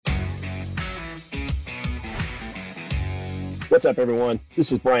What's up, everyone?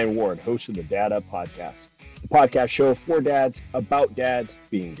 This is Brian Ward, host of the Dad Up Podcast, the podcast show for dads, about dads,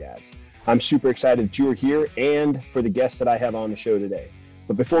 being dads. I'm super excited that you are here and for the guests that I have on the show today.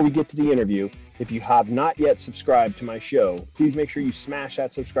 But before we get to the interview, if you have not yet subscribed to my show, please make sure you smash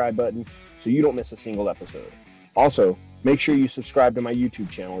that subscribe button so you don't miss a single episode. Also, make sure you subscribe to my YouTube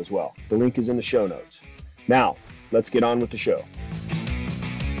channel as well. The link is in the show notes. Now, let's get on with the show.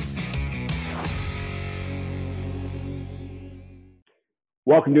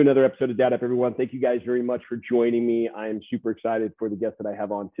 Welcome to another episode of Dad Up, everyone. Thank you guys very much for joining me. I am super excited for the guest that I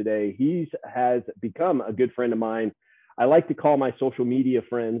have on today. He has become a good friend of mine. I like to call my social media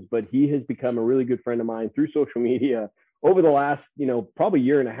friends, but he has become a really good friend of mine through social media over the last, probably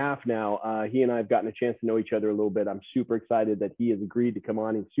year and a half now. He and I have gotten a chance to know each other a little bit. I'm super excited that he has agreed to come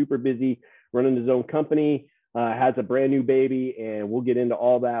on. He's super busy running his own company, has a brand new baby, and we'll get into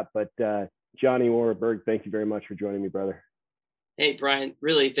all that. But Johnny Orberg, thank you very much for joining me, brother. Hey, Brian,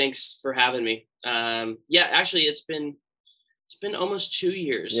 really, thanks for having me. Actually, it's been almost 2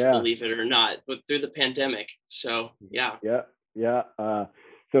 years, believe it or not, but through the pandemic. So, yeah.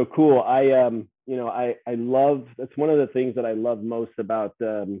 So cool. I love, that's one of the things that I love most about,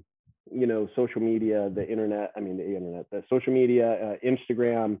 social media, the social media,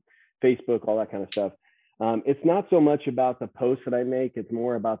 Instagram, Facebook, all that kind of stuff. It's not so much about the posts that I make. It's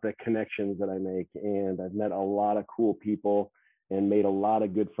more about the connections that I make. And I've met a lot of cool people and made a lot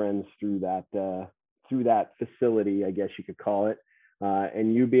of good friends through that facility, I guess you could call it.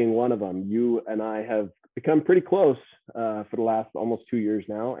 And you being one of them. You and I have become pretty close for the last almost 2 years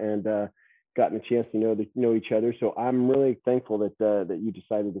now, and gotten a chance to know each other. So I'm really thankful that you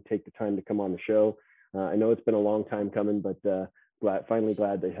decided to take the time to come on the show. I know it's been a long time coming, but finally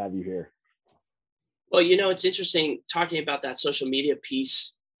glad to have you here. Well, it's interesting talking about that social media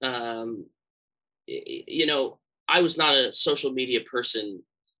piece. I was not a social media person.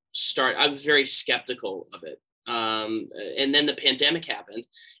 I was very skeptical of it. And then the pandemic happened,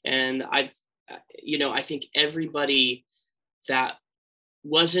 and I think everybody that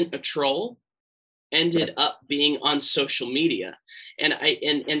wasn't a troll ended up being on social media.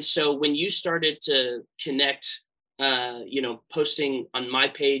 And so when you started to connect, posting on my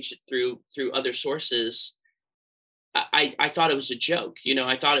page through other sources, I thought it was a joke.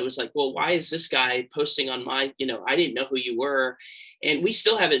 I thought it was like, well, why is this guy posting on my, I didn't know who you were. And we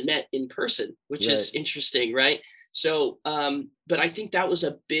still haven't met in person, which is interesting. Right. So, but I think that was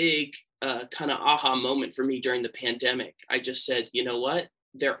a big kind of aha moment for me during the pandemic. I just said, you know what,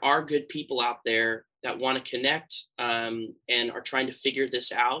 there are good people out there that want to connect and are trying to figure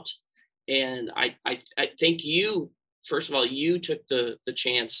this out. And I think you, first of all, you took the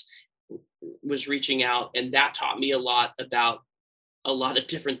chance, was reaching out, and that taught me a lot about a lot of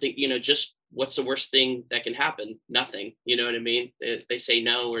different things. Just what's the worst thing that can happen? Nothing. You know what I mean? They say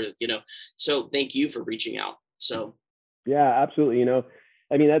no, or so thank you for reaching out. So yeah, absolutely.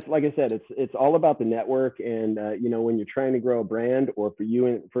 That's, like I said, it's all about the network. And when you're trying to grow a brand, or for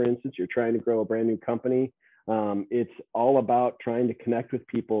you, for instance, you're trying to grow a brand new company, it's all about trying to connect with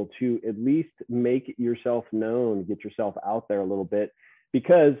people to at least make yourself known, get yourself out there a little bit.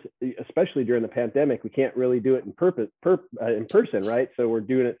 Because especially during the pandemic, we can't really do it in person, right? So we're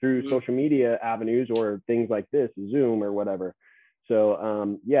doing it through social media avenues or things like this, Zoom or whatever.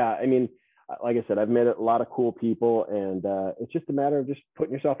 So like I said, I've met a lot of cool people, and it's just a matter of just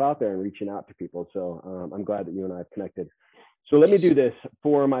putting yourself out there and reaching out to people. So I'm glad that you and I have connected. So let me do this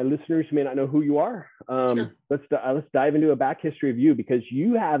for my listeners who may not know who you are. Sure. Let's dive into a back history of you, because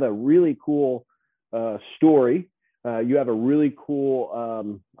you have a really cool story. You have a really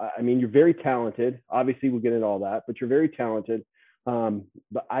cool, you're very talented. Obviously, we'll get into all that, but you're very talented.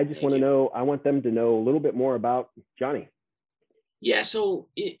 But I just want to know, I want them to know a little bit more about Johnny. Yeah. So,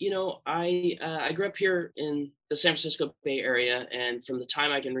 I grew up here in the San Francisco Bay Area. And from the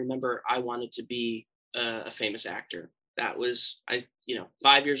time I can remember, I wanted to be a famous actor. That was,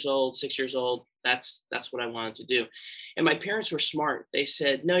 5 years old, 6 years old. That's what I wanted to do. And my parents were smart. They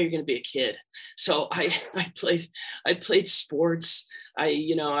said, no, you're going to be a kid. So I played sports.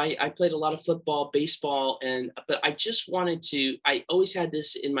 I played a lot of football, baseball, but I just wanted to, I always had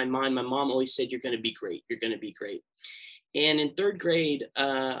this in my mind. My mom always said, you're going to be great. You're going to be great. And in third grade,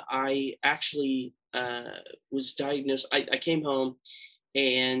 I actually was diagnosed. I came home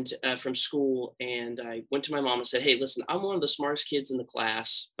and from school, and I went to my mom and said, hey, listen, I'm one of the smartest kids in the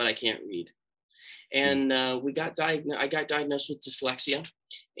class, but I can't read. And I got diagnosed with dyslexia,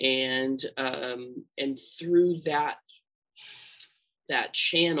 and through that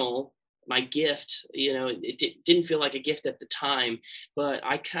channel, my gift, it didn't feel like a gift at the time, but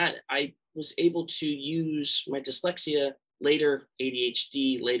I was able to use my dyslexia later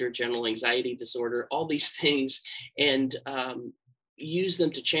ADHD, later general anxiety disorder, all these things, and use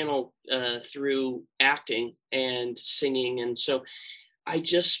them to channel through acting and singing. And so I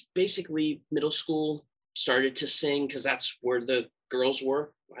just basically middle school started to sing because that's where the girls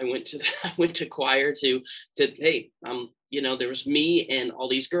were. I went to I went to choir to hey, there was me and all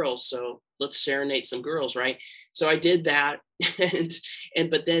these girls, so let's serenade some girls, right? So I did that,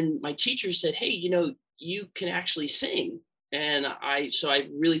 but then my teacher said, hey, you can actually sing, and I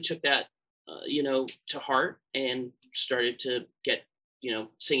really took that to heart and started to get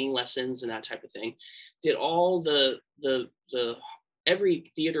singing lessons and that type of thing. Did all the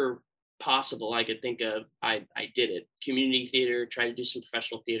every theater possible I could think of. I did it. Community theater, tried to do some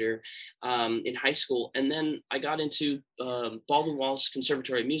professional theater in high school. And then I got into Baldwin Wallace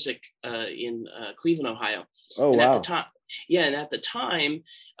Conservatory of Music in Cleveland, Ohio. Oh, and wow. At the time, yeah, and at the time,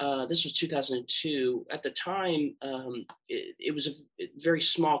 this was 2002. At the time, it was a very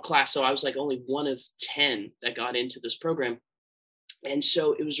small class. So I was like only one of 10 that got into this program. And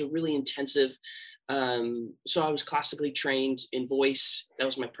so it was a really intensive. So I was classically trained in voice. That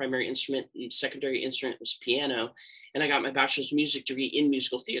was my primary instrument. And secondary instrument was piano. And I got my bachelor's music degree in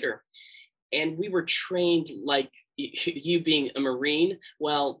musical theater. And we were trained like you being a Marine.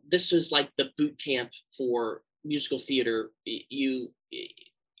 Well, this was like the boot camp for musical theater. We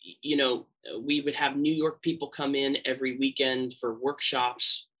would have New York people come in every weekend for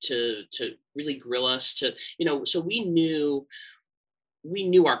workshops to really grill us so we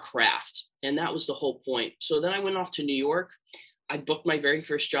knew our craft, and that was the whole point. So then I went off to New York. I booked my very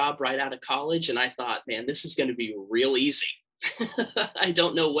first job right out of college, and I thought, man, this is going to be real easy. I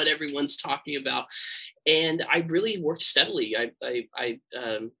don't know what everyone's talking about. And I really worked steadily.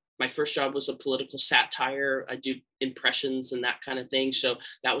 My first job was a political satire. I do impressions and that kind of thing. So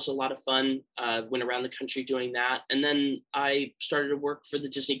that was a lot of fun. Went around the country doing that. And then I started to work for the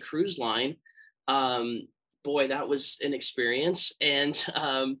Disney Cruise Line. Boy, that was an experience. And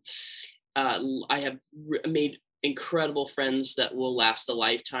I have made incredible friends that will last a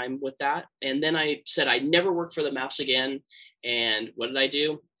lifetime with that. And then I said I'd never work for the mouse again. And what did I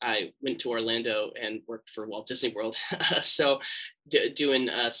do? I went to Orlando and worked for Walt Disney World. So doing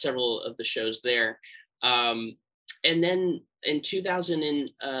several of the shows there. And then in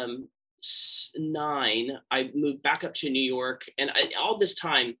 2009, I moved back up to New York, and all this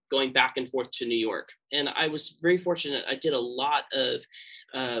time going back and forth to New York. And I was very fortunate. I did a lot of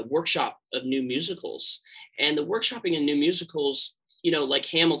workshop of new musicals, and the workshopping in new musicals, like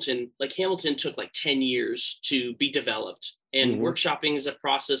Hamilton took like 10 years to be developed. And workshopping is a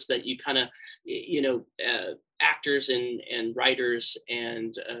process that you kind of, actors and writers,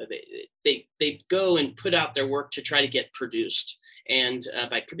 and they go and put out their work to try to get produced, and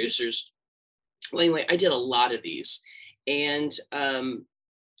by producers. Well, anyway, I did a lot of these, and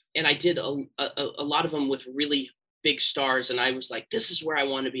I did a lot of them with really big stars, and I was like, this is where I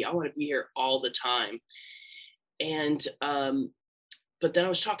want to be. I want to be here all the time. And but then I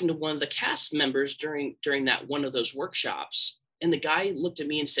was talking to one of the cast members during that one of those workshops, and the guy looked at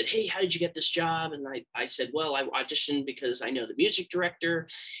me and said, hey, how did you get this job? And I said, well, I auditioned because I know the music director.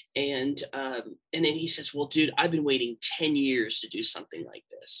 And then he says, well, dude, I've been waiting 10 years to do something like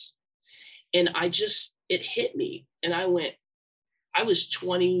this. And it hit me. And I was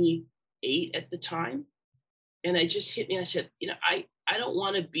 28 at the time. And it just hit me. I said, I don't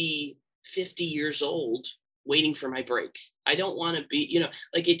want to be 50 years old waiting for my break. I don't want to be,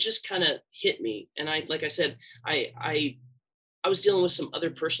 like it just kind of hit me. And like I said, I was dealing with some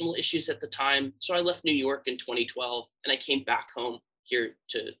other personal issues at the time. So I left New York in 2012 and I came back home here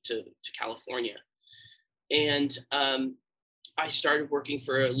to California. And I started working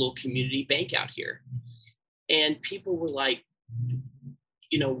for a little community bank out here. And people were like,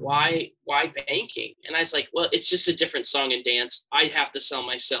 why banking? And I was like, well, it's just a different song and dance. I have to sell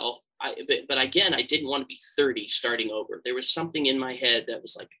myself. But again, I didn't want to be 30 starting over. There was something in my head that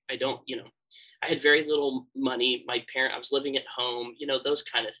was like, I had very little money. I was living at home, those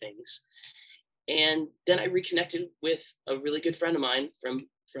kind of things. And then I reconnected with a really good friend of mine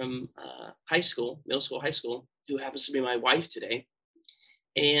from high school, middle school, high school, who happens to be my wife today.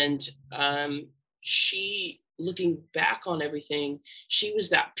 And she, looking back on everything, she was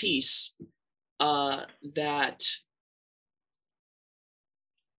that piece that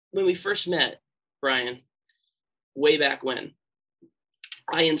when we first met, Brian, way back when,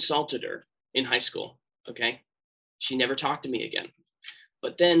 I insulted her in high school. Okay. She never talked to me again.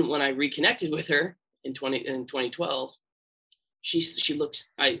 But then when I reconnected with her in 2012, she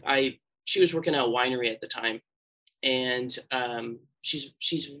was working at a winery at the time. And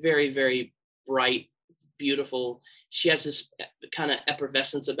she's very, very bright, beautiful. She has this kind of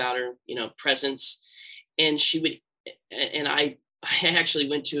effervescence about her, presence. And I actually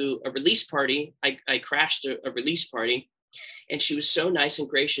went to a release party. I crashed a release party, and she was so nice and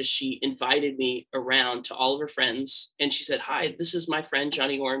gracious. She invited me around to all of her friends, and she said, "Hi, this is my friend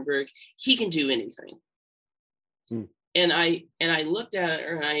Johnny Orenberg. He can do anything." Hmm. And I looked at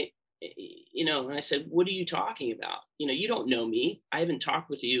her, and I said, "What are you talking about? You don't know me. I haven't talked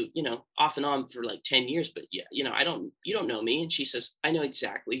with you, off and on for like 10 years, but yeah, you don't know me." And she says, "I know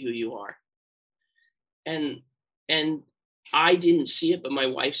exactly who you are." And I didn't see it, but my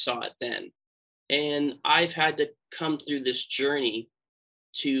wife saw it then. And I've had to come through this journey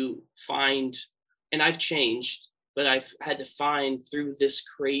to find, and I've changed, but I've had to find through this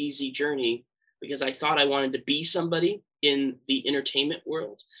crazy journey, because I thought I wanted to be somebody in the entertainment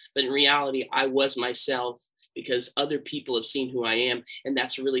world. But in reality, I was myself, because other people have seen who I am. And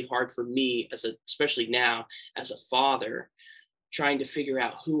that's really hard for me, especially now as a father, trying to figure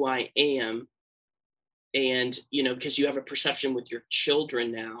out who I am. And because you have a perception with your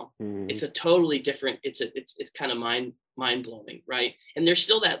children now, it's a totally different, it's kind of mind blowing, right? And there's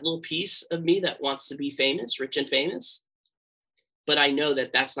still that little piece of me that wants to be famous, rich and famous, but I know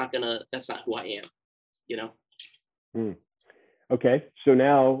that that's not who I am. Okay, so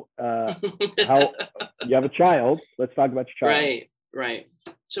now how you have a child. Let's talk about your child. Right.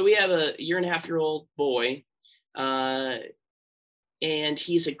 So we have a 1.5-year-old boy, and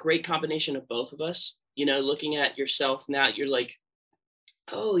he's a great combination of both of us. Looking at yourself now, you're like,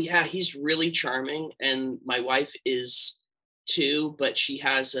 oh yeah, he's really charming. And my wife is too, but she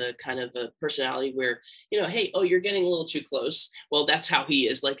has a kind of a personality where, hey, oh, you're getting a little too close. Well, that's how he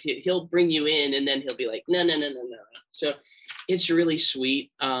is. Like, he'll bring you in, and then he'll be like, no. So it's really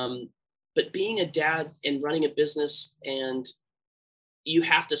sweet. But being a dad and running a business, and you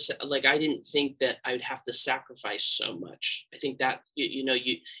have to, like, I didn't think that I would have to sacrifice so much. I think that, you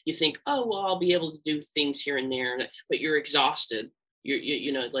think, oh, well, I'll be able to do things here and there, but you're exhausted.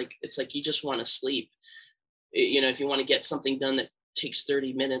 Like, it's like, you just want to sleep. If you want to get something done that takes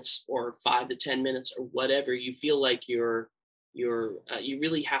 30 minutes or 5 to 10 minutes or whatever, you feel like you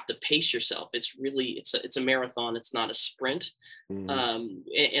really have to pace yourself. It's a marathon. It's not a sprint.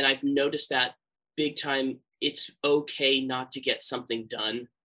 And I've noticed that big time. It's okay not to get something done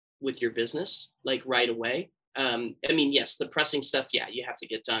with your business, like, right away. Yes, the pressing stuff, yeah, you have to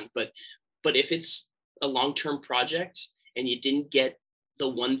get done. But if it's a long-term project and you didn't get the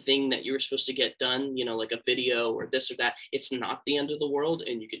one thing that you were supposed to get done, like a video or this or that, it's not the end of the world,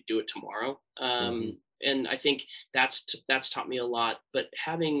 and you could do it tomorrow. And I think that's taught me a lot. But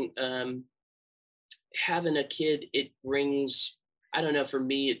having a kid, it brings, I don't know, for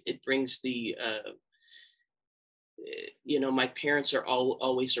me, it brings the, my parents are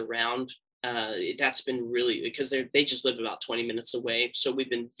always around. That's been really, because they just live about 20 minutes away. So we've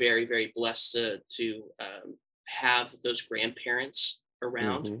been very, very blessed to have those grandparents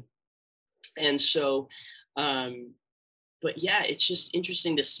around. And so, but yeah, it's just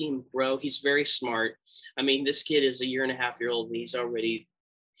interesting to see him grow. He's very smart. This kid is a 1.5-year-old, and he's already,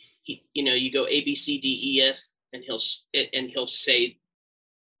 you go A, B, C, D, E, F, and he'll say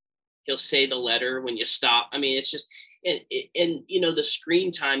the letter when you stop. It's just, and the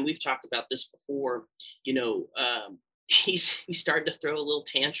screen time, we've talked about this before, he's started to throw a little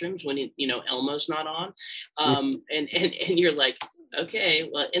tantrums when Elmo's not on. And you're like, okay,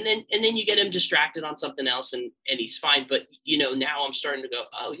 well, and then you get him distracted on something else, and he's fine. But now I'm starting to go,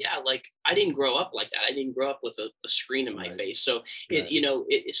 oh yeah, like, I didn't grow up like that. I didn't grow up with a screen in my face. So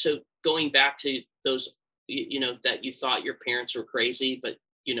so going back to those, that you thought your parents were crazy, but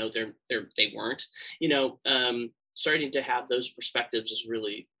they weren't, starting to have those perspectives is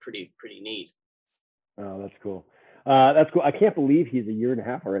really pretty neat. Oh, that's cool. That's cool. I can't believe he's a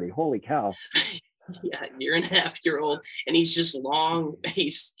 1.5 already. Holy cow. Yeah, 1.5-year-old, and he's just long.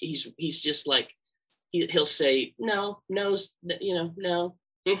 He's just like, he'll say no, no.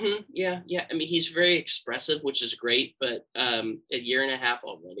 Yeah. He's very expressive, which is great, but a 1.5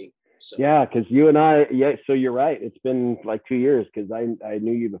 already. So. Yeah, because you and I, so you're right. It's been like 2 years, because I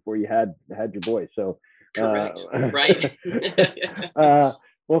knew you before you had your boy. So correct, right.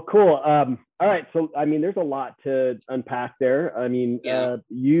 Well, cool. All right. So, there's a lot to unpack there.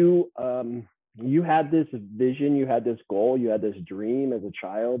 You had this vision, you had this goal, you had this dream as a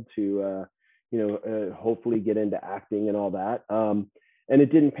child to, hopefully get into acting and all that. And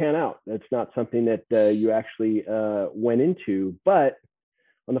it didn't pan out. That's not something that you actually went into. But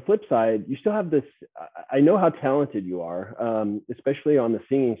on the flip side, you still have this. I know how talented you are, especially on the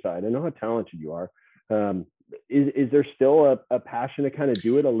singing side. I know how talented you are. is there still a passion to kind of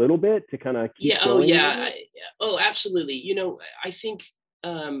do it a little bit to kind of keep Yeah. Oh, going? yeah. Oh, absolutely. I think,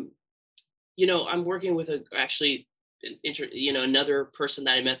 I'm working with actually, another person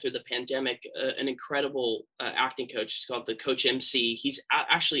that I met through the pandemic, an incredible acting coach. He's called the Coach MC. He's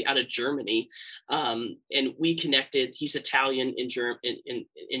actually out of Germany, and we connected. He's Italian in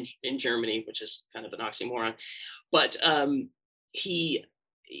Germany, which is kind of an oxymoron. But he,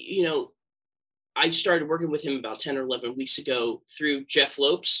 you know, I started working with him about 10 or 11 weeks ago through Jeff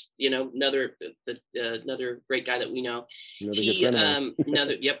Lopes, another great guy that we know. Another good friend of mine.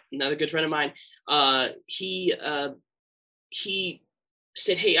 Another good friend of mine. He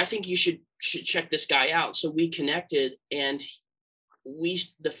said, "Hey, I think you should check this guy out." So we connected, and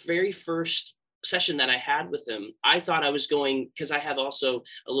the very first session that I had with him, I thought I was going, because I have also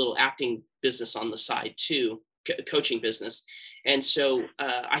a little acting business on the side too, coaching business. And so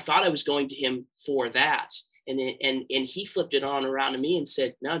I thought I was going to him for that. And he flipped it on around to me and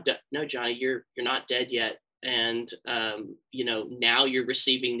said, no, Johnny, you're not dead yet. And, now you're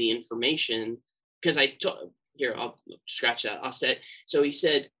receiving the information, because here, I'll scratch that. So he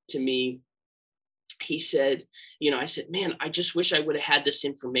said to me, I said, man, I just wish I would have had this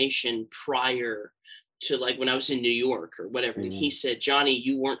information prior to, like, when I was in New York or whatever. And he said, Johnny,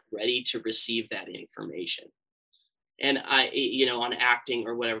 you weren't ready to receive that information. And on acting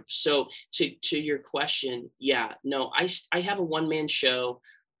or whatever. So to your question, yeah, no, I have a one-man show.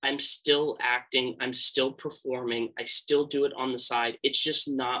 I'm still acting. I'm still performing. I still do it on the side. It's just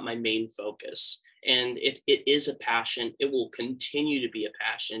not my main focus. And it is a passion. It will continue to be a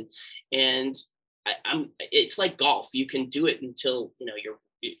passion. And it's like golf. You can do it until,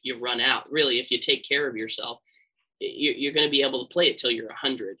 you run out. Really, if you take care of yourself, you're going to be able to play it till you're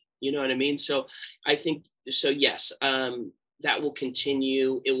 100. You know what I mean? So I think, yes, that will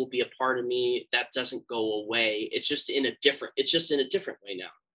continue. It will be a part of me. That doesn't go away. It's just in a different way now,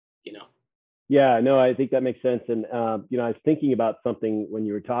 Yeah, no, I think that makes sense. And, I was thinking about something when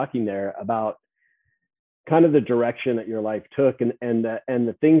you were talking there about kind of the direction that your life took and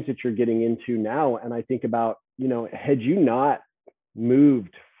the things that you're getting into now. And I think about, had you not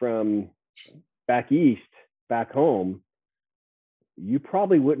moved from back east, back home, you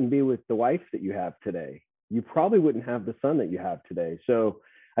probably wouldn't be with the wife that you have today. You probably wouldn't have the son that you have today. So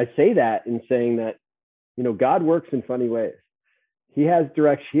I say that in saying that, God works in funny ways. He has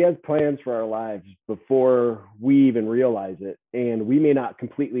direction. He has plans for our lives before we even realize it. And we may not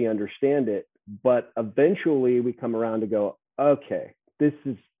completely understand it, but eventually we come around to go, okay,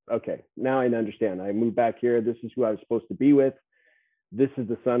 now I understand. I moved back here. This is who I was supposed to be with. This is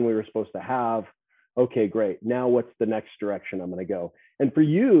the son we were supposed to have. Okay, great. Now what's the next direction I'm going to go? And for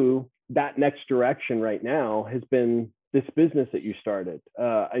you, that next direction right now has been this business that you started.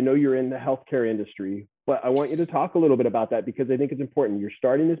 I know you're in the healthcare industry, but I want you to talk a little bit about that, because I think it's important. You're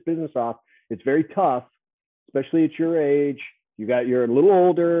starting this business off. It's very tough, especially at your age. You're a little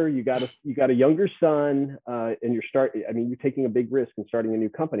older. You got a younger son, and you're taking a big risk in starting a new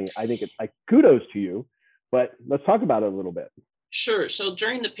company. I think kudos to you, but let's talk about it a little bit. Sure. So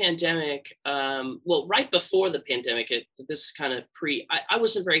during the pandemic, right before the pandemic, this is kind of I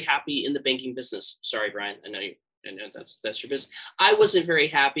wasn't very happy in the banking business. Sorry, Brian. I know that's your business. I wasn't very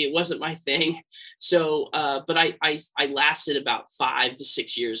happy. It wasn't my thing. So, but I lasted about 5 to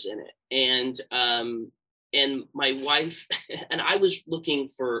 6 years in it. And my wife and I was looking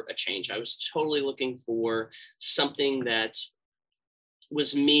for a change. I was totally looking for something that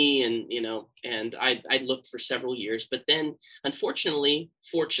was me, and I looked for several years, but then unfortunately,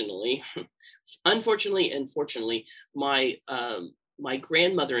 my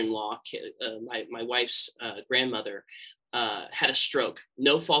grandmother-in-law, my wife's grandmother, had a stroke,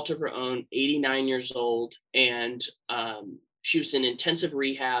 no fault of her own, 89 years old, and she was in intensive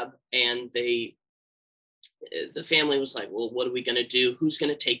rehab, and the family was like, well, what are we going to do? Who's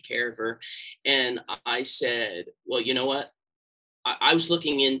going to take care of her? And I said, well, you know what? I was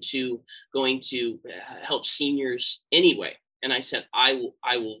looking into going to help seniors anyway. And I said, I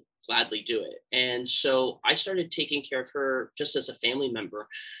will gladly do it. And so I started taking care of her just as a family member.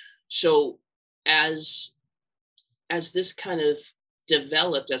 So as this kind of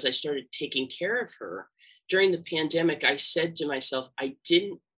developed, as I started taking care of her during the pandemic, I said to myself,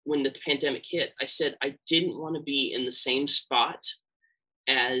 when the pandemic hit, I said, I didn't want to be in the same spot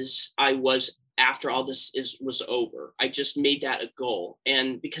as I was after all this was over. I just made that a goal.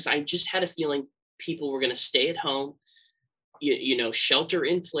 And because I just had a feeling people were going to stay at home, shelter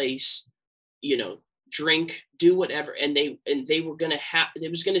in place, drink, do whatever. And they were going to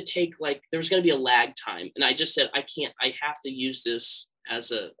it was going to take, there was going to be a lag time. And I just said, I have to use this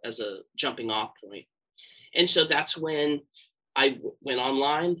as a jumping off point. And so that's when I went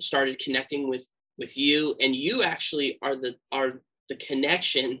online, started connecting with you, and you actually are the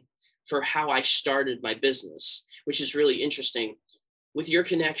connection for how I started my business, which is really interesting. With your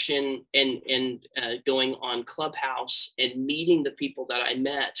connection and going on Clubhouse and meeting the people that I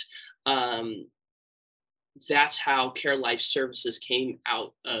met, that's how Care Life Services came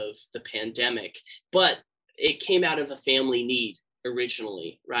out of the pandemic. But it came out of a family need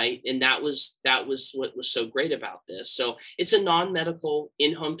originally, right? And that was what was so great about this. So it's a non-medical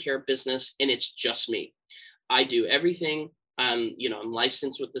in-home care business, and it's just me. I do everything. I'm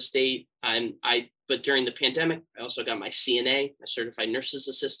licensed with the state. But during the pandemic, I also got my CNA, my certified nurse's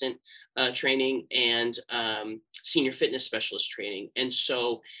assistant training, and senior fitness specialist training. And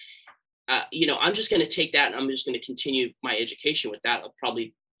so, I'm just going to take that, and I'm just going to continue my education with that. I'll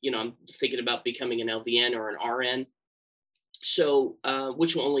probably, I'm thinking about becoming an LVN or an RN. So,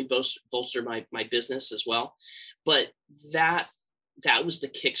 which will only bolster my business as well. But that was the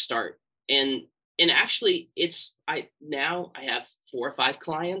kickstart. And actually I have 4 or 5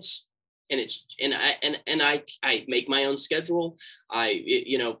 clients, and I make my own schedule.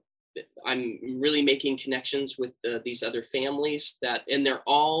 I'm really making connections with these other families and they're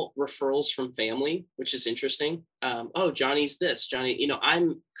all referrals from family, which is interesting. Oh, Johnny's this, Johnny,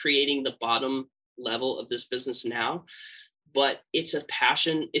 I'm creating the bottom level of this business now, but it's a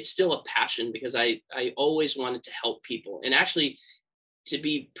passion. It's still a passion because I always wanted to help people. And actually, to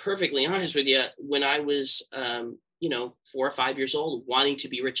be perfectly honest with you, when I was, 4 or 5 years old, wanting to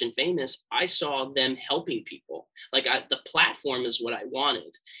be rich and famous, I saw them helping people. Like the platform is what I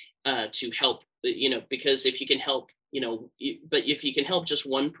wanted to help, because if you can help, but if you can help just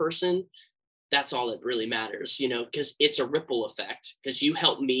one person, that's all that really matters, because it's a ripple effect, because you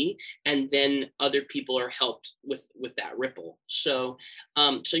help me and then other people are helped with that ripple. So,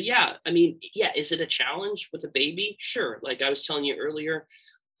 yeah, is it a challenge with a baby? Sure. Like I was telling you earlier,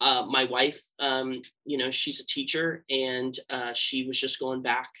 my wife, she's a teacher, and she was just going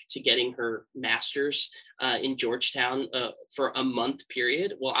back to getting her master's in Georgetown for a month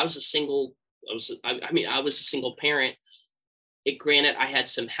period. Well, I was a single parent. Granted, I had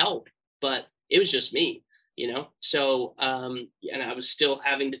some help, but it was just me, so, and I was still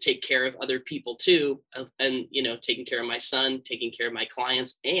having to take care of other people too. And, taking care of my son, taking care of my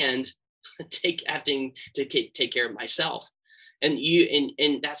clients, and having to take care of myself. And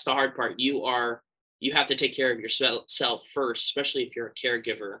and that's the hard part. You have to take care of yourself first, especially if you're a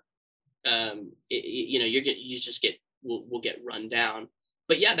caregiver. We'll get run down.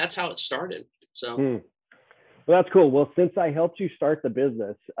 But yeah, that's how it started. So. Well, that's cool. Well, since I helped you start the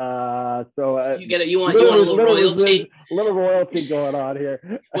business, you want a little royalty? A little royalty going on here.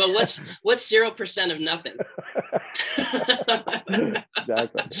 Well, what's 0% of nothing?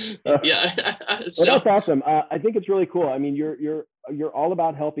 Exactly. So well, that's awesome. I think it's really cool. I mean, you're all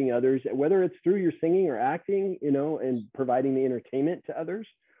about helping others, whether it's through your singing or acting, and providing the entertainment to others,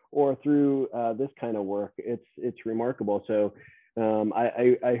 or through this kind of work. It's remarkable. So.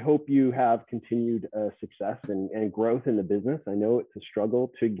 I hope you have continued success and growth in the business. I know it's a struggle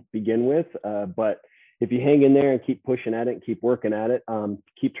to begin with, but if you hang in there and keep pushing at it and keep working at it,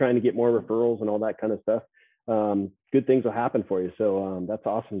 keep trying to get more referrals and all that kind of stuff, good things will happen for you. So that's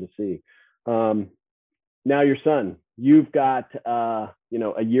awesome to see. Now your son, you've got, a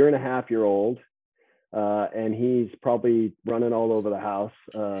 1.5-year-old, and he's probably running all over the house,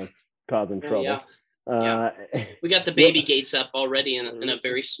 causing trouble. Yeah. We got the baby gates up already in a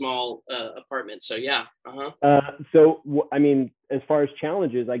very small apartment. So yeah. As far as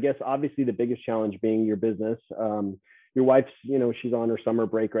challenges, I guess obviously the biggest challenge being your business. Your wife's, she's on her summer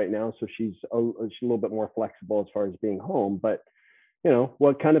break right now, so she's a little bit more flexible as far as being home. But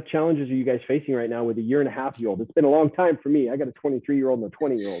what kind of challenges are you guys facing right now with a 1.5-year-old? It's been a long time for me. I got a 23-year-old and a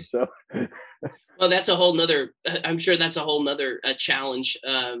 20-year-old. So. Well, that's a whole nother, I'm sure that's a whole nother challenge,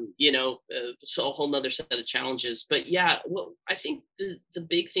 so a whole nother set of challenges. But yeah, well, I think the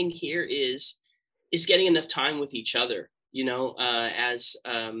big thing here is getting enough time with each other,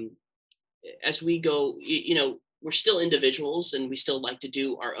 as we go, we're still individuals and we still like to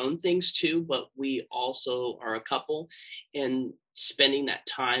do our own things too, but we also are a couple, and spending that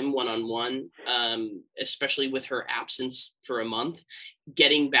time one-on-one, especially with her absence for a month,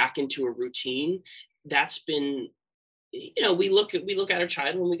 getting back into a routine, that's been, we look at our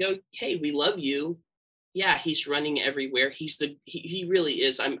child and we go, hey, we love you. Yeah, he's running everywhere. He really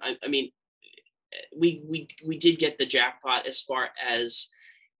is. We did get the jackpot as far as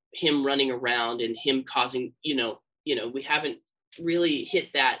him running around and him causing, we haven't really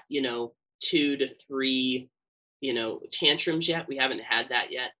hit that, 2 to 3, tantrums yet. We haven't had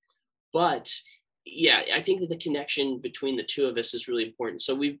that yet, but yeah, I think that the connection between the two of us is really important.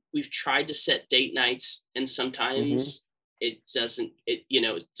 So we've tried to set date nights, and Hmm. sometimes it doesn't. It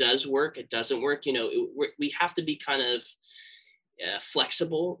does work. It doesn't work. We have to be kind of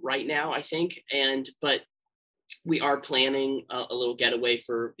flexible right now, I think. But we are planning a little getaway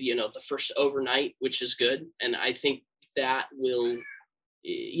for the first overnight, which is good, and I think that will,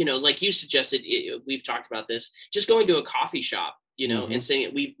 like you suggested, we've talked about this, just going to a coffee shop, and Hmm. saying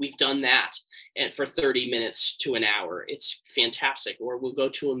it, we've done that, and for 30 minutes to an hour, it's fantastic. Or we'll go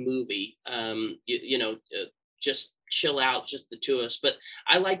to a movie, just chill out, just the two of us. But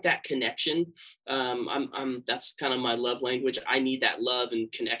I like that connection. I'm that's kind of my love language. I need that love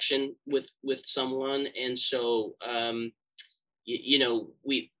and connection with someone, and so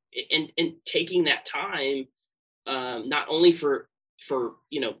we and taking that time, not only for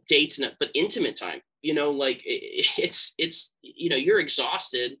dates but intimate time, like you're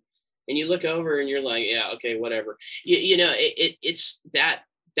exhausted, and you look over and you're like, yeah, okay, whatever. It's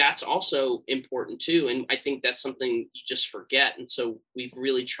that's also important too, and I think that's something you just forget, and so we've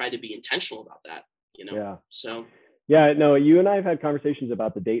really tried to be intentional about that. Yeah. So Yeah, no, you and I have had conversations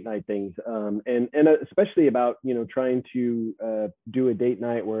about the date night things, and especially about trying to do a date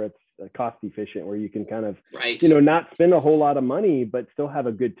night where it's cost efficient, where you can kind of right. not spend a whole lot of money, but still have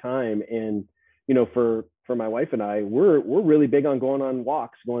a good time. And for my wife and I, we're really big on going on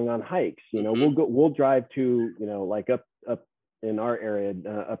walks, going on hikes. Hmm. We'll drive to like up in our area,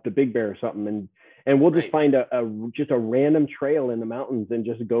 up to Big Bear or something, and we'll just Right. find just a random trail in the mountains and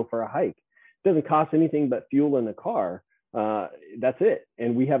just go for a hike. Doesn't cost anything but fuel in the car. That's it.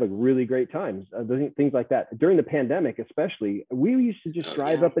 And we have a really great time. Things like that. During the pandemic, especially, we used to just Oh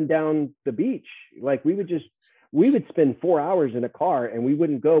drive yeah. up and down the beach. Like we would spend 4 hours in a car and we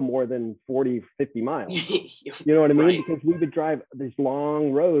wouldn't go more than 40, 50 miles. You know what I mean? Right. Because we would drive these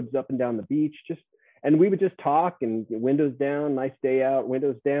long roads up and down the beach, and we would just talk and windows down, nice day out,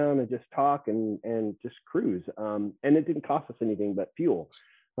 windows down, and just talk and just cruise. And it didn't cost us anything but fuel.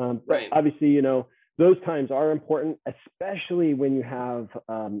 But Right. obviously, those times are important, especially when you have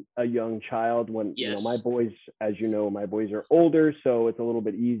a young child. When my Yes. boys, as my boys are older, so it's a little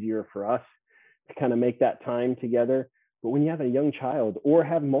bit easier for us to kind of make that time together. But when you have a young child or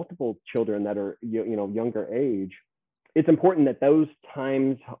have multiple children that are younger age, it's important that those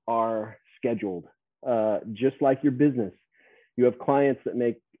times are scheduled, just like your business. You have clients that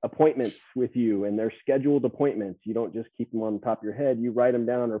make appointments with you, and they're scheduled appointments. You don't just keep them on the top of your head. You write them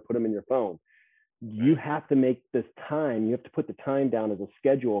down or put them in your phone. You Right. have to make this time. You have to put the time down as a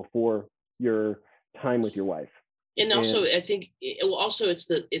schedule for your time with your wife. And also, And I think also it's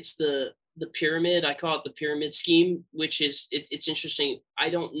the pyramid. I call it the pyramid scheme, which is it's interesting. I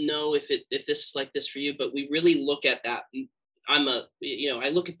don't know if this is like this for you, but we really look at that. I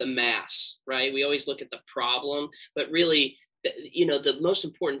look at the mass, right? We always look at the problem, but really, the most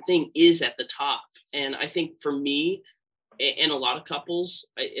important thing is at the top. And I think for me, and a lot of couples,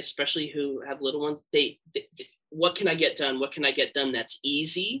 especially who have little ones, what can I get done? What can I get done that's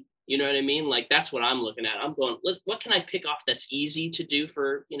easy? You know what I mean? Like that's what I'm looking at. I'm going, what can I pick off that's easy to do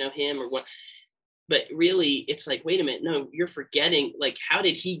for him or what? But really, it's like, wait a minute, no, you're forgetting. Like, how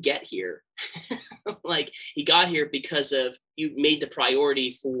did he get here? Like he got here because of you made the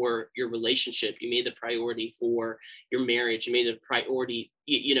priority for your relationship. You made the priority for your marriage. You made a priority,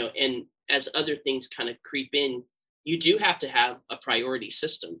 and as other things kind of creep in, you do have to have a priority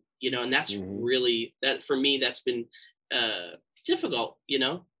system, and that's mhm. really that for me, that's been difficult,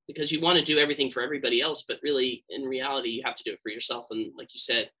 because you want to do everything for everybody else, but really in reality, you have to do it for yourself. And like you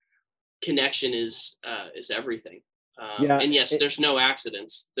said, connection is everything. Yeah, And yes, there's no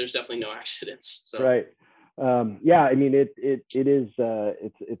accidents. There's definitely no accidents. So right. Yeah, I mean, it is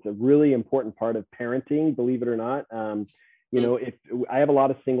it's a really important part of parenting, believe it or not. mm, If I have a lot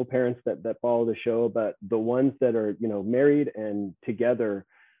of single parents that follow the show, but the ones that are married and together,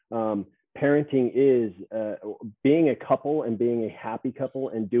 parenting is being a couple and being a happy couple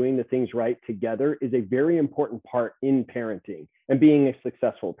and doing the things right together is a very important part in parenting and being a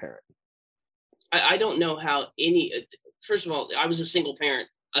successful parent. I don't know how any. First of all, I was a single parent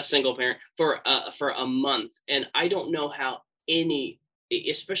for a month, and I don't know how any,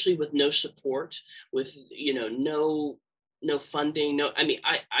 especially with no support, with no funding, no. I mean,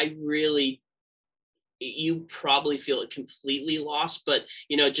 I really, you probably feel completely lost, but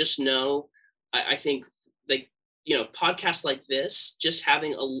just know, I think, like, podcasts like this, just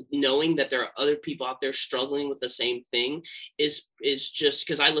having knowing that there are other people out there struggling with the same thing is just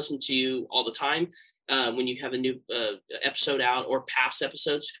because I listen to you all the time, when you have a new episode out or past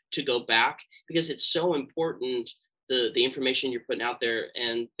episodes, to go back, because it's so important, the information you're putting out there,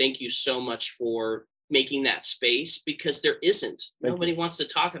 and thank you so much for making that space, because there isn't. Nobody wants to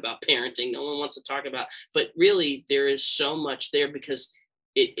talk about parenting. No one wants to talk about, but really there is so much there, because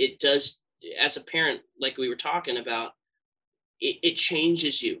it does, as a parent, like we were talking about, it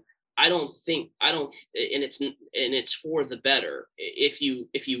changes you. I don't, and it's for the better if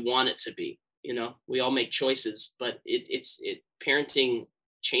you want it to be. We all make choices, but parenting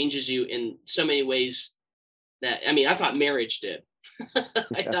changes you in so many ways that, I mean, I thought marriage did.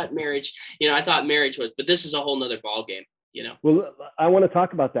 I thought marriage was, but this is a whole nother ball game. Well, I want to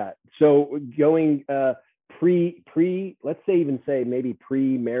talk about that. So going let's say maybe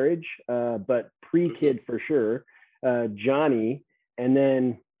pre-marriage, but pre-kid for sure, Johnny, and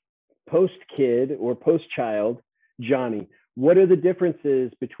then post-kid or post-child, Johnny. What are the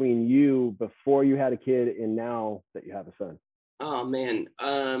differences between you before you had a kid and now that you have a son? Oh man.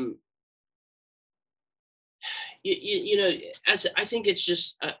 As I think it's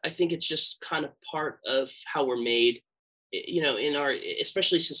just kind of part of how we're made, in our,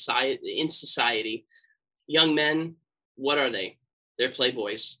 especially society, young men, what are they? They're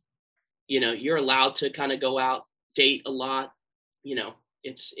playboys. You're allowed to kind of go out, date a lot.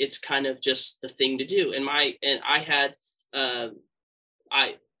 It's kind of just the thing to do. And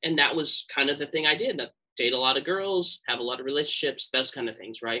that was kind of the thing I did. Date a lot of girls, have a lot of relationships, those kind of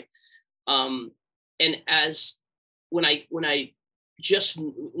things, right? And when I just,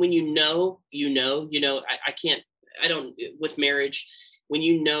 when I don't, with marriage, when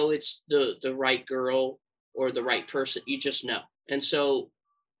it's the right girl or the right person, you just know. And so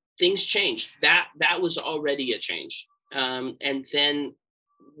things changed. That was already a change. And then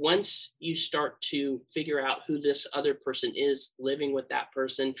once you start to figure out who this other person is, living with that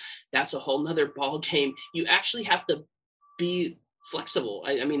person, that's a whole nother ball game. You actually have to be flexible.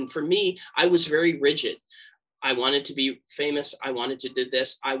 I mean, for me, I was very rigid. I wanted to be famous. I wanted to do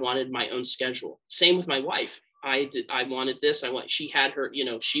this. I wanted my own schedule. Same with my wife. I wanted this. she had her,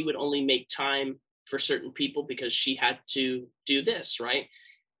 she would only make time for certain people because she had to do this. Right.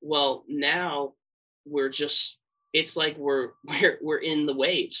 Well, now it's like we're in the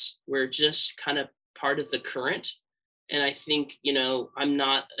waves. We're just kind of part of the current. And I think, I'm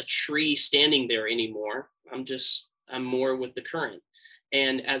not a tree standing there anymore. I'm more with the current.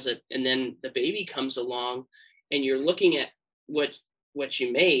 And then the baby comes along and you're looking at what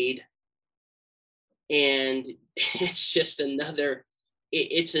you made, and it's just another,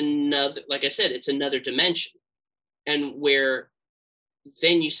 like I said, it's another dimension. And where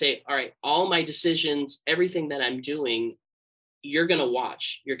then you say, all right, all my decisions, everything that I'm doing, you're going to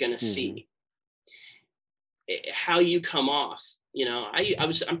watch, you're going to see how you come off.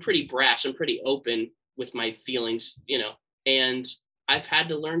 I'm pretty brash. I'm pretty open with my feelings, and I've had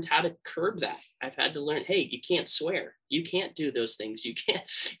to learn how to curb that. I've had to learn, hey, you can't swear. You can't do those things. You can't,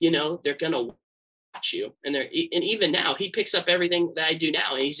 they're going to watch you. And even now he picks up everything that I do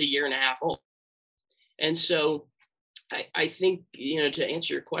now, and he's a year and a half old. And so I think, to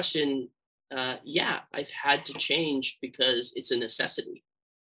answer your question, I've had to change because it's a necessity.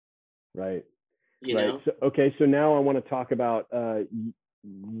 Right. So now I want to talk about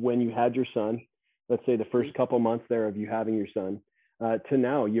when you had your son, let's say the first couple months there of you having your son, to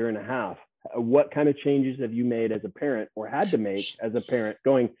now, year and a half. What kind of changes have you made as a parent, or had to make as a parent,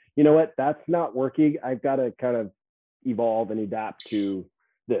 going, you know what, that's not working. I've got to kind of evolve and adapt to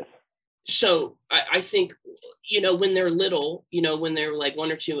this. So I think, when they're little, when they're like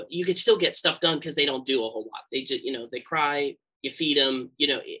 1 or 2, you could still get stuff done because they don't do a whole lot. They just, they cry, you feed them,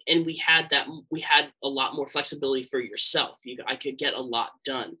 and we had a lot more flexibility for yourself. I could get a lot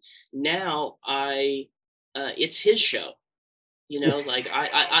done. Now it's his show, like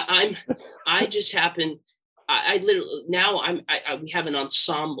I just happen, I literally, now we have an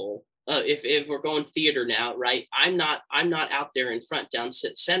ensemble. If we're going theater now, right? I'm not out there in front, down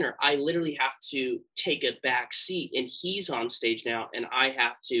center. I literally have to take a back seat, and he's on stage now, and I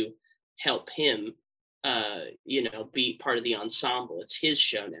have to help him, be part of the ensemble. It's his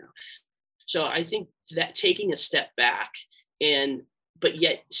show now. So I think that taking a step back, but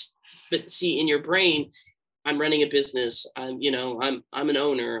see, in your brain, I'm running a business. I'm an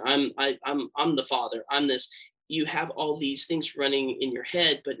owner. I'm the father. I'm this. You have all these things running in your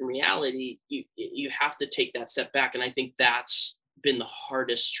head, but in reality, you have to take that step back. And I think that's been the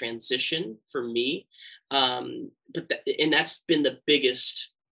hardest transition for me. And that's been the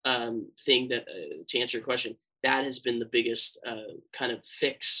biggest thing that, to answer your question, that has been the biggest kind of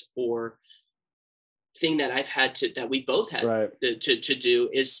fix or thing that that we both had to do,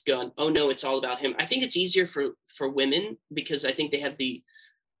 is going, oh no, it's all about him. I think it's easier for women because I think they have the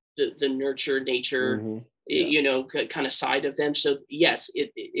nurture nature. you know, kind of side of them. So yes,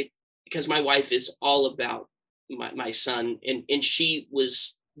 it because my wife is all about my son, and she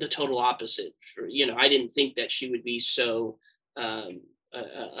was the total opposite. You know, I didn't think that she would be so um,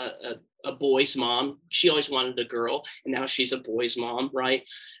 a boy's mom. She always wanted a girl, and now she's a boy's mom, right?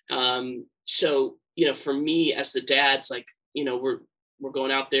 So you know, for me as the dad's like, you know, we're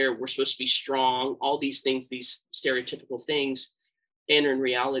going out there, we're supposed to be strong, all these things, these stereotypical things, and in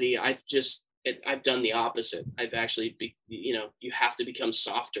reality, I've done the opposite. I've actually, you know, you have to become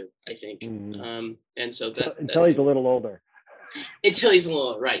softer, I think. And so until he's a little older. Until he's a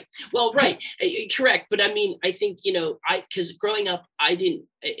little, right. Well, right. Correct. But I mean, I think, you know, because growing up,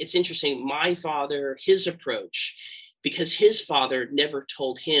 it's interesting. My father, his approach, because his father never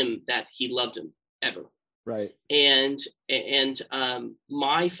told him that he loved him ever. Right. And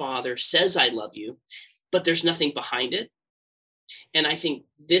my father says, I love you, but there's nothing behind it. And I think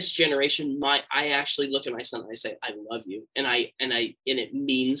this generation, I actually look at my son and I say, I love you. And it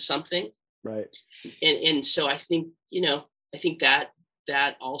means something. Right. And so I think, you know, I think that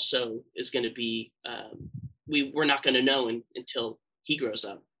also is going to be, we're not going to know until he grows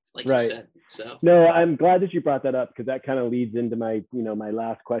up, like you said. So no, I'm glad that you brought that up, because that kind of leads into my, you know, my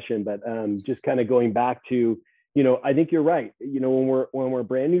last question. But just kind of going back to, you know, I think you're right. You know, when we're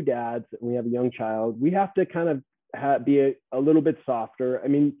brand new dads and we have a young child, we have to kind of be a little bit softer. I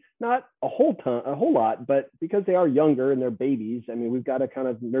mean, not a whole lot, but because they are younger and they're babies, I mean, we've got to kind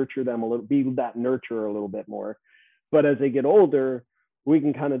of nurture them a little, be that nurturer a little bit more. But as they get older, we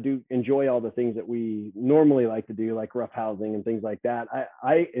can kind of enjoy all the things that we normally like to do, like roughhousing and things like that.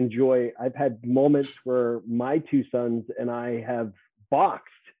 I've had moments where my two sons and I have boxed,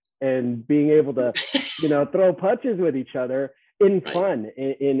 and being able to, you know, throw punches with each other in fun,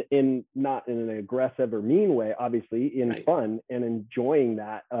 in not in an aggressive or mean way, obviously, in fun and enjoying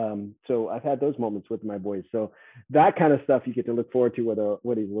that. So I've had those moments with my boys. So that kind of stuff you get to look forward to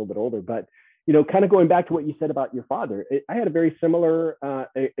when he's a little bit older. But, you know, kind of going back to what you said about your father, I had a very similar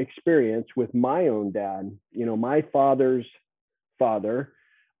experience with my own dad. You know, my father's father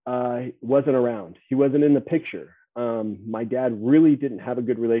wasn't around. He wasn't in the picture. My dad really didn't have a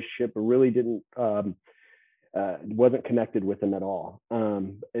good relationship, or really didn't wasn't connected with him at all.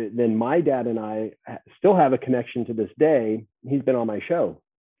 Then my dad and I still have a connection to this day. He's been on my show.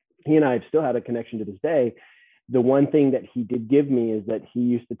 He and I have still had a connection to this day. The one thing that he did give me is that he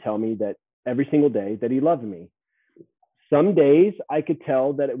used to tell me that every single day that he loved me. Some days I could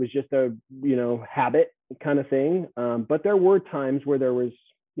tell that it was just a, you know, habit kind of thing. But there were times where there was,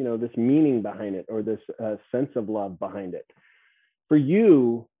 you know, this meaning behind it, or this sense of love behind it. For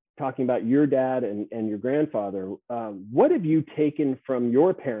you, talking about your dad and your grandfather, what have you taken from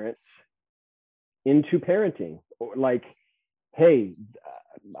your parents into parenting? Or like, hey,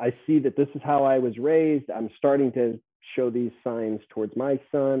 I see that this is how I was raised. I'm starting to show these signs towards my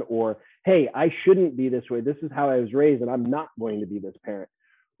son. Or, hey, I shouldn't be this way. This is how I was raised, and I'm not going to be this parent.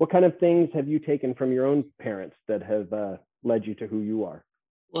 What kind of things have you taken from your own parents that have led you to who you are?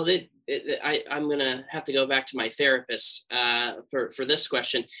 Well, I'm going to have to go back to my therapist for this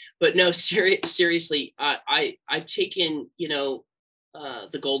question. But no, seriously, I've taken, you know,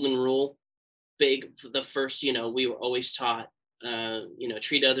 the golden rule, the first, you know, we were always taught, you know,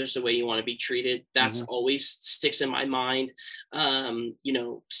 treat others the way you want to be treated. That's always sticks in my mind. You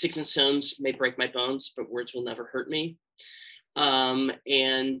know, sticks and stones may break my bones, but words will never hurt me.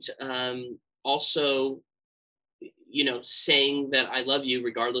 Also, you know, saying that I love you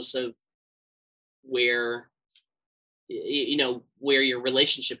regardless of where, you know, where your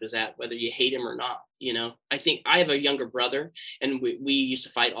relationship is at, whether you hate him or not. You know, I think I have a younger brother, and we used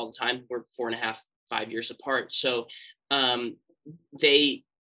to fight all the time. We're 4.5, 5 years apart. So I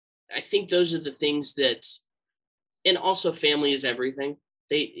think those are the things that, and also family is everything.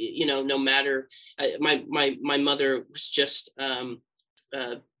 They, you know, no matter, my mother was just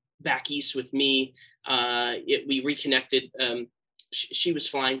back east with me. We reconnected. She was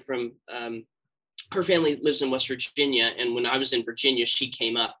flying from, her family lives in West Virginia, and when I was in Virginia, she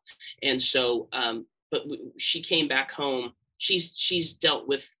came up, and so she came back home. She's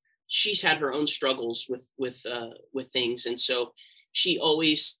had her own struggles with things, and so she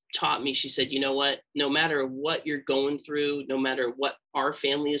always taught me. She said, you know what? No matter what you're going through, no matter what our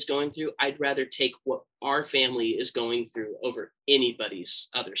family is going through, I'd rather take what our family is going through over anybody's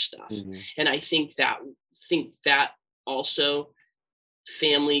other stuff. And I think that also,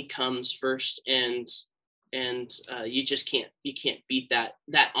 family comes first, and you just can't beat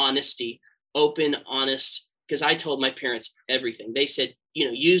that honesty, open, honest because I told my parents everything. They said,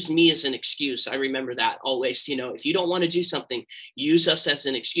 use me as an excuse. I remember that always, if you don't want to do something, use us as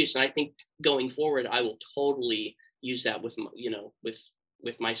an excuse. And I think going forward, I will totally use that with,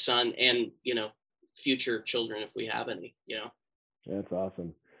 with my son and, future children, if we have any, That's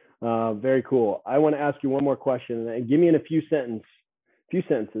awesome. Very cool. I want to ask you one more question, and give me in a few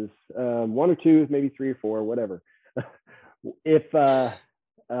sentences, one or two, maybe three or four, whatever. If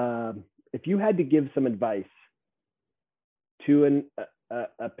you had to give some advice to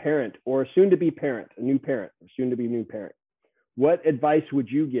a parent or a soon-to-be parent, a new parent, or soon-to-be new parent, what advice would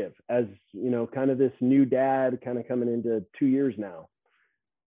you give as, kind of this new dad, kind of coming into 2 years now?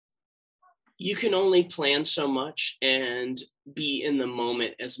 You can only plan so much and be in the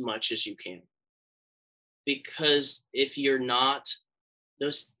moment as much as you can. Because if you're not,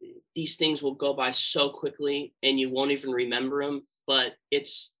 these things will go by so quickly and you won't even remember them. But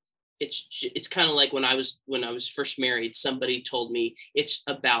it's kind of like when I was first married, somebody told me it's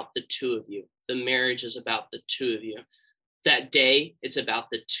about the two of you. The marriage is about the two of you. That day, it's about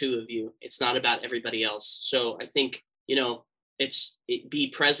the two of you. It's not about everybody else. So I think, be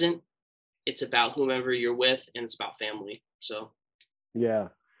present. It's about whomever you're with, and it's about family. So, yeah,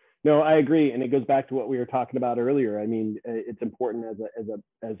 no, I agree. And it goes back to what we were talking about earlier. I mean, it's important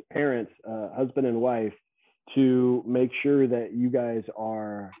as parents, husband and wife, to make sure that you guys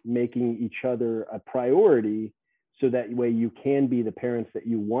are making each other a priority, so that way you can be the parents that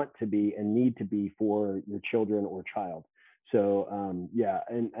you want to be and need to be for your children or child. So, yeah.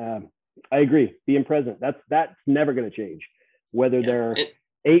 And I agree. Being present, that's never going to change, whether they're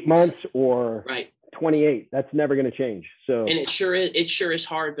 8 months or 28. That's never going to change. So, and it sure is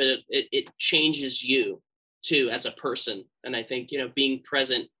hard, but it changes you too as a person. And I think, being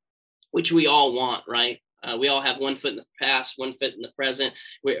present, which we all want, right? We all have one foot in the past, one foot in the present.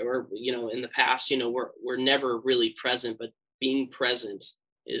 Or in the past, we're never really present, but being present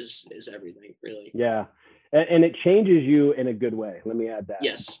is everything, really. Yeah. And it changes you in a good way. Let me add that.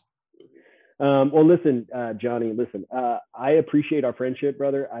 Yes. Well, listen, Johnny, I appreciate our friendship,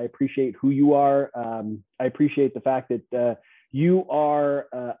 brother. I appreciate who you are. I appreciate the fact that you are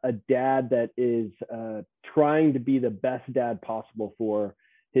a dad that is trying to be the best dad possible for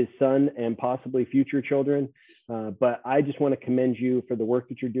his son and possibly future children. But I just want to commend you for the work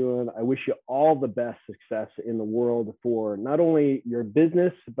that you're doing. I wish you all the best success in the world for not only your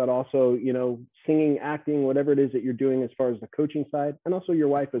business, but also, singing, acting, whatever it is that you're doing as far as the coaching side, and also your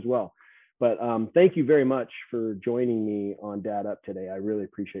wife as well. But thank you very much for joining me on Dad Up today. I really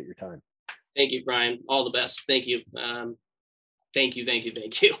appreciate your time. Thank you, Brian. All the best. Thank you. Thank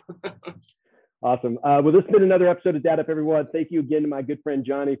you. Awesome. Well, this has been another episode of Dad Up, everyone. Thank you again to my good friend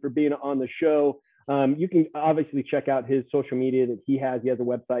Johnny for being on the show. You can obviously check out his social media that he has. He has a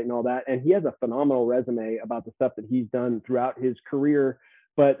website and all that. And he has a phenomenal resume about the stuff that he's done throughout his career.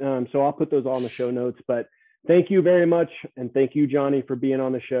 But so I'll put those all in the show notes. But thank you very much. And thank you, Johnny, for being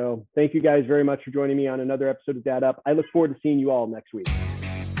on the show. Thank you guys very much for joining me on another episode of Dad Up. I look forward to seeing you all next week.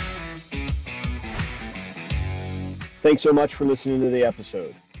 Thanks so much for listening to the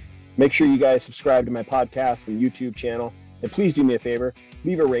episode. Make sure you guys subscribe to my podcast and YouTube channel. And please do me a favor,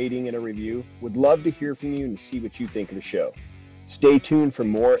 leave a rating and a review. Would love to hear from you and see what you think of the show. Stay tuned for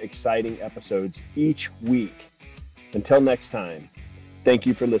more exciting episodes each week. Until next time, thank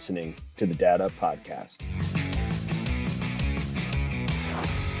you for listening to the Dad Up Podcast.